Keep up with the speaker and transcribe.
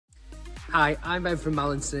Hi, I'm Ben from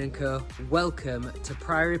Barnsley & Co. Welcome to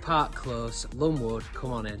Priory Park Close, Lunwood.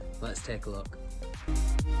 Come on in, let's take a look.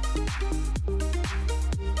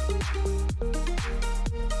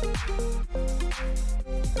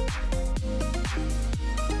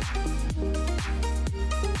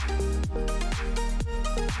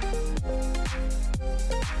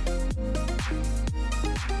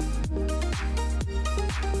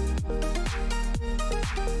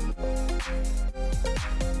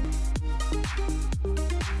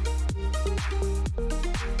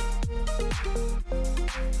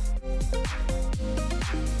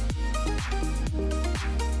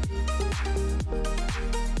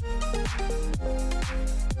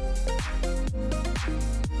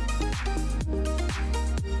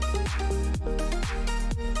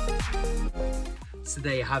 So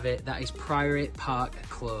there you have it, that is Priory Park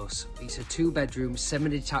Close. It's a 2-bedroom,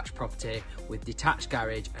 semi-detached property with detached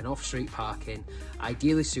garage and off-street parking,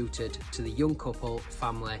 ideally suited to the young couple,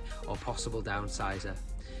 family or possible downsizer.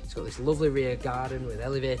 It's got this lovely rear garden with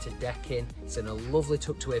elevated decking. It's in a lovely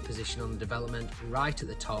tucked away position on the development right at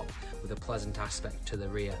the top with a pleasant aspect to the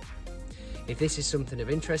rear. If this is something of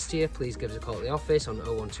interest to you, please give us a call at the office on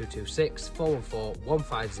 01226 414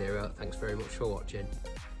 150. Thanks very much for watching.